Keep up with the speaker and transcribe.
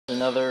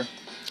Another,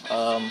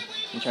 let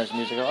me turn some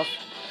music off.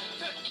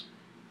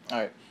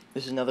 Alright,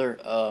 this is another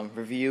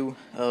review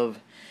of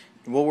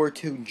World War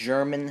II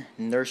German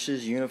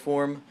nurse's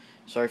uniform.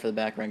 Sorry for the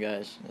background,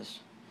 guys. This,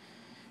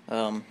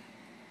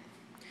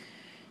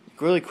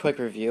 really quick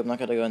review. I'm not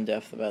going to go in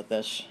depth about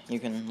this. You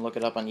can look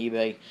it up on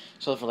eBay.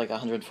 Sold for like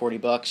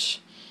 $140.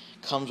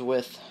 Comes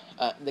with,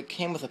 it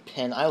came with a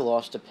pin. I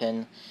lost a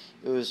pin.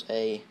 It was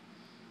a,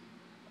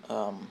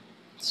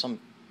 some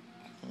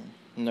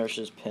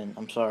nurse's pin.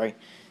 I'm sorry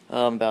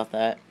about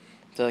that.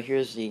 So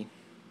here's the,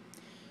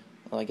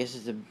 well, I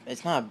guess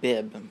it's not a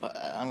bib, but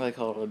I'm going to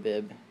call it a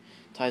bib.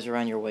 Ties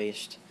around your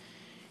waist.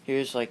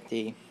 Here's like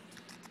the,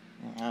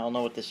 I don't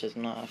know what this is.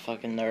 I'm not a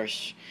fucking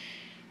nurse.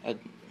 A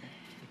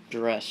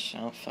dress.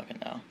 I don't fucking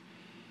know.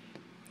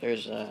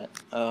 There's that.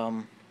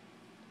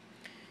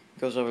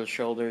 Goes over the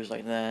shoulders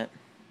like that.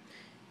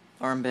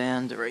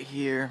 Armband right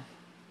here.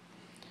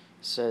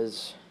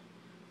 Says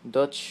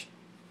Dutches.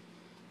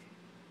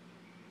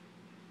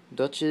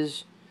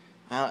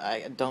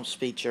 I don't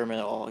speak German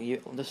at all.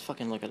 You just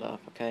fucking look it up,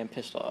 okay? I'm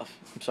pissed off.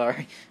 I'm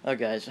sorry. Oh,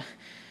 guys.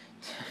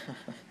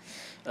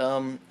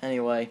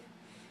 Anyway.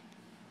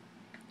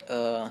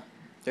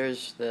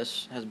 There's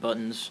this. Has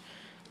buttons,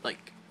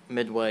 like,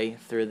 midway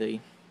through the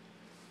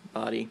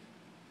body.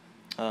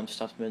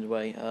 Stuffed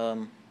midway.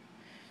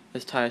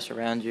 This ties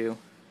around you.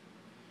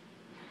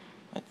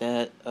 Like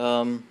that.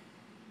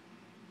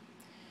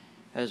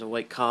 Has a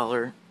white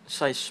collar.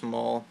 Size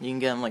small. You can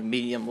get them like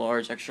medium,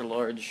 large, extra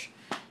large,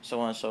 so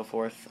on and so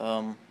forth.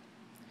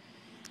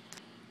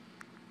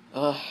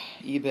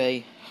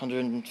 eBay,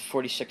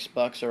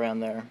 $146 around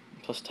there,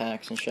 plus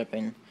tax and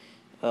shipping.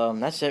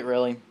 That's it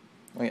really.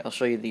 I'll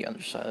show you the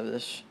other side of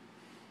this.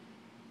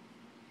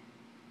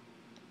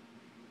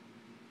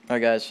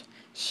 Alright guys,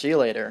 see you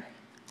later.